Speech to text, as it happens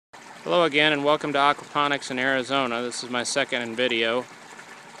Hello again and welcome to Aquaponics in Arizona. This is my second video.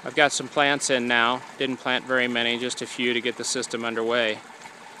 I've got some plants in now. Didn't plant very many, just a few to get the system underway.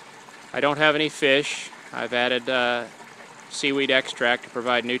 I don't have any fish. I've added seaweed extract to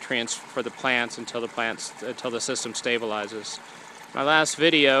provide nutrients for the plants until the system stabilizes. My last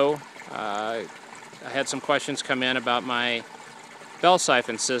video, I had some questions come in about my bell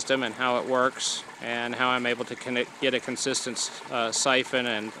siphon system and how it works and how I'm able to get a consistent siphon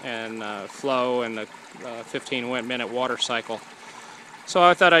and flow and a 15-minute water cycle. So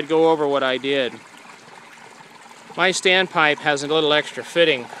I thought I'd go over what I did. My standpipe has a little extra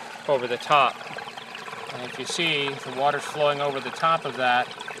fitting over the top. And if you see, the water's flowing over the top of that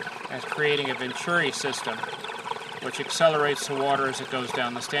and it's creating a venturi system, which accelerates the water as it goes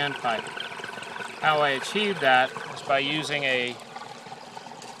down the standpipe. How I achieve that is by using a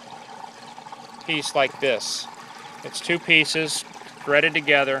piece like this. It's two pieces threaded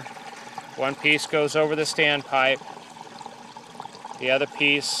together. One piece goes over the standpipe. The other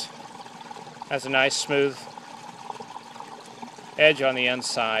piece has a nice smooth edge on the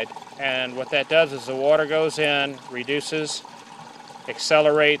inside. And what that does is the water goes in, reduces,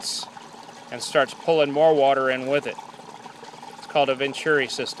 accelerates, and starts pulling more water in with it. It's called a venturi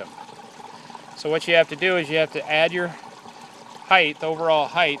system. So what you have to do is you have to add your height, overall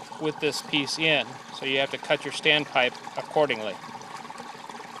height, with this piece in. So you have to cut your standpipe accordingly.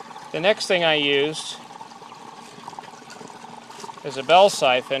 The next thing I used is a bell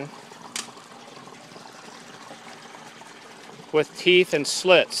siphon with teeth and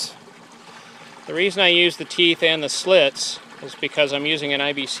slits. The reason I use the teeth and the slits is because I'm using an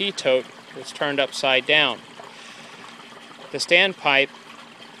IBC tote that's turned upside down. The standpipe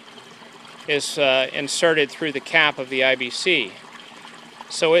is inserted through the cap of the IBC.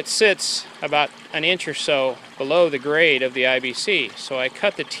 So it sits about an inch or so below the grade of the IBC. So I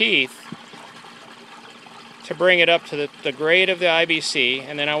cut the teeth to bring it up to the grade of the IBC,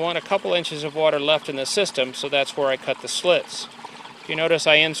 and then I want a couple inches of water left in the system, so that's where I cut the slits. If you notice,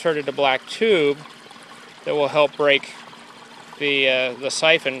 I inserted a black tube that will help break the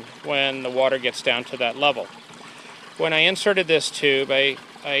siphon when the water gets down to that level. When I inserted this tube, I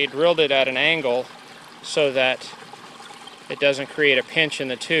drilled it at an angle so that it doesn't create a pinch in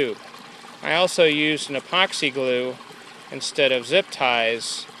the tube. I also used an epoxy glue instead of zip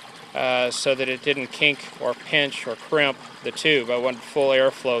ties so that it didn't kink or pinch or crimp the tube. I wanted full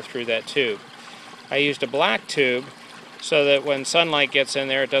airflow through that tube. I used a black tube so that when sunlight gets in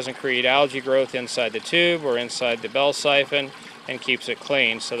there, it doesn't create algae growth inside the tube or inside the bell siphon, and keeps it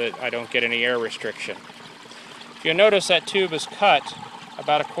clean so that I don't get any air restriction. You'll notice that tube is cut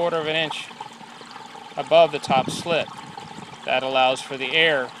about 1/4 of an inch above the top slit. That allows for the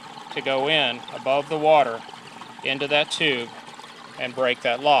air to go in above the water into that tube and break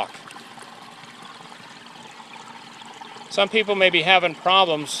that lock. Some people may be having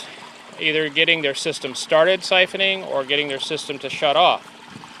problems either getting their system started siphoning or getting their system to shut off.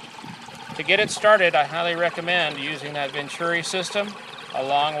 To get it started, I highly recommend using that venturi system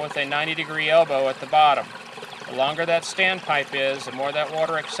along with a 90-degree elbow at the bottom. The longer that standpipe is, the more that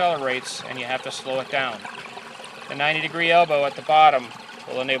water accelerates and you have to slow it down. The 90-degree elbow at the bottom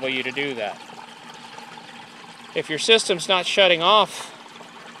will enable you to do that. If your system's not shutting off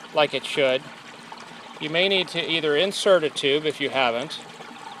like it should, you may need to either insert a tube if you haven't,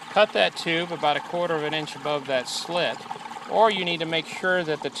 cut that tube about 1/4 of an inch above that slit, or you need to make sure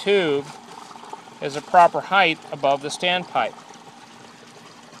that the tube is a proper height above the standpipe.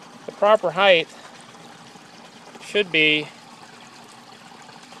 The proper height should be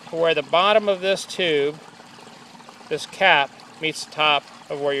where the bottom of this tube, this cap, meets the top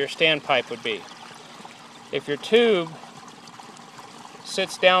of where your standpipe would be. If your tube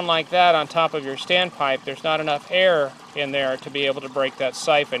sits down like that on top of your standpipe, there's not enough air in there to be able to break that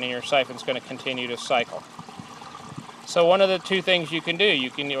siphon, and your siphon's going to continue to cycle. So one of the two things you can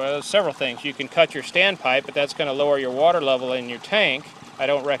do, well, several things. You can cut your standpipe, but that's going to lower your water level in your tank. I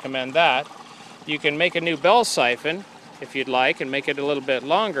don't recommend that. You can make a new bell siphon if you'd like and make it a little bit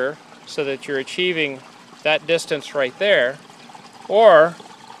longer so that you're achieving that distance right there. Or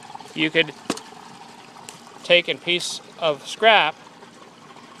you could take a piece of scrap,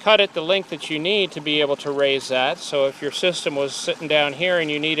 cut it the length that you need to be able to raise that. So if your system was sitting down here and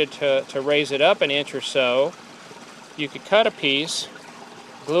you needed to raise it up an inch or so, you could cut a piece,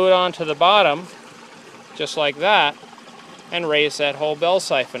 glue it onto the bottom, just like that, and raise that whole bell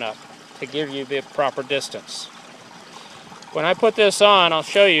siphon up to give you the proper distance. When I put this on, I'll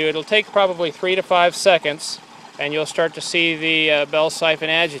show you, it'll take probably 3 to 5 seconds, and you'll start to see the bell siphon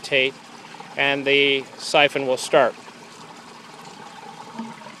agitate, and the siphon will start.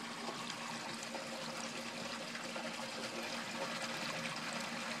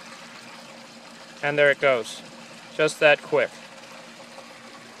 And there it goes. Just that quick.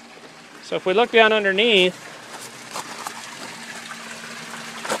 So if we look down underneath,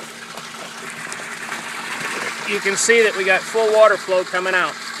 you can see that we got full water flow coming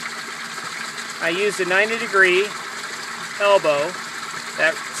out. I used a 90-degree elbow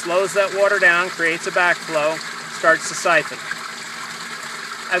that slows that water down, creates a backflow, starts the siphon.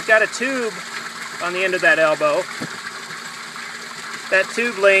 I've got a tube on the end of that elbow. That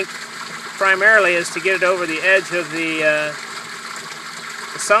tube length primarily is to get it over the edge of the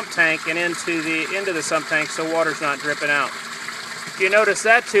sump tank and into the sump tank so water's not dripping out. If you notice,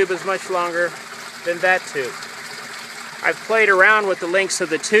 that tube is much longer than that tube. I've played around with the lengths of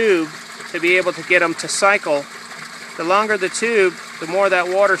the tube to be able to get them to cycle. The longer the tube, the more that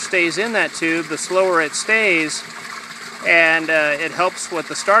water stays in that tube, the slower it stays, and it helps with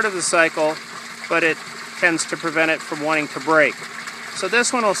the start of the cycle, but it tends to prevent it from wanting to break. So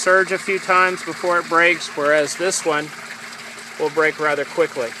this one will surge a few times before it breaks, whereas this one will break rather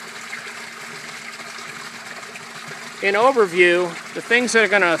quickly. In overview, the things that are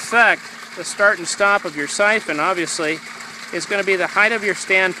going to affect the start and stop of your siphon, obviously, is going to be the height of your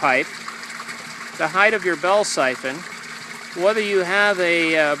standpipe, the height of your bell siphon, whether you have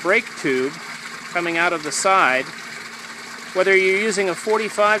a brake tube coming out of the side, whether you're using a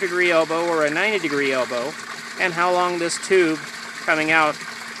 45-degree elbow or a 90-degree elbow, and how long this tube coming out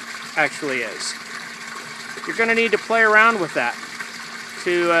actually is. You're going to need to play around with that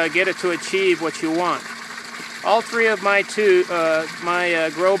to get it to achieve what you want. All three of my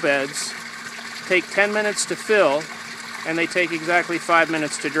grow beds take 10 minutes to fill, and they take exactly 5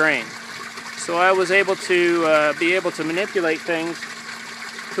 minutes to drain. So I was able to be able to manipulate things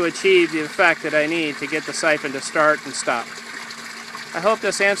to achieve the effect that I need to get the siphon to start and stop. I hope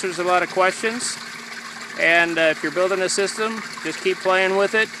this answers a lot of questions, and if you're building a system, just keep playing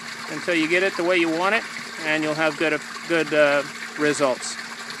with it until you get it the way you want it, and you'll have good results.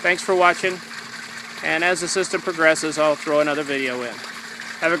 Thanks for watching, and as the system progresses, I'll throw another video in.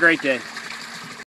 Have a great day.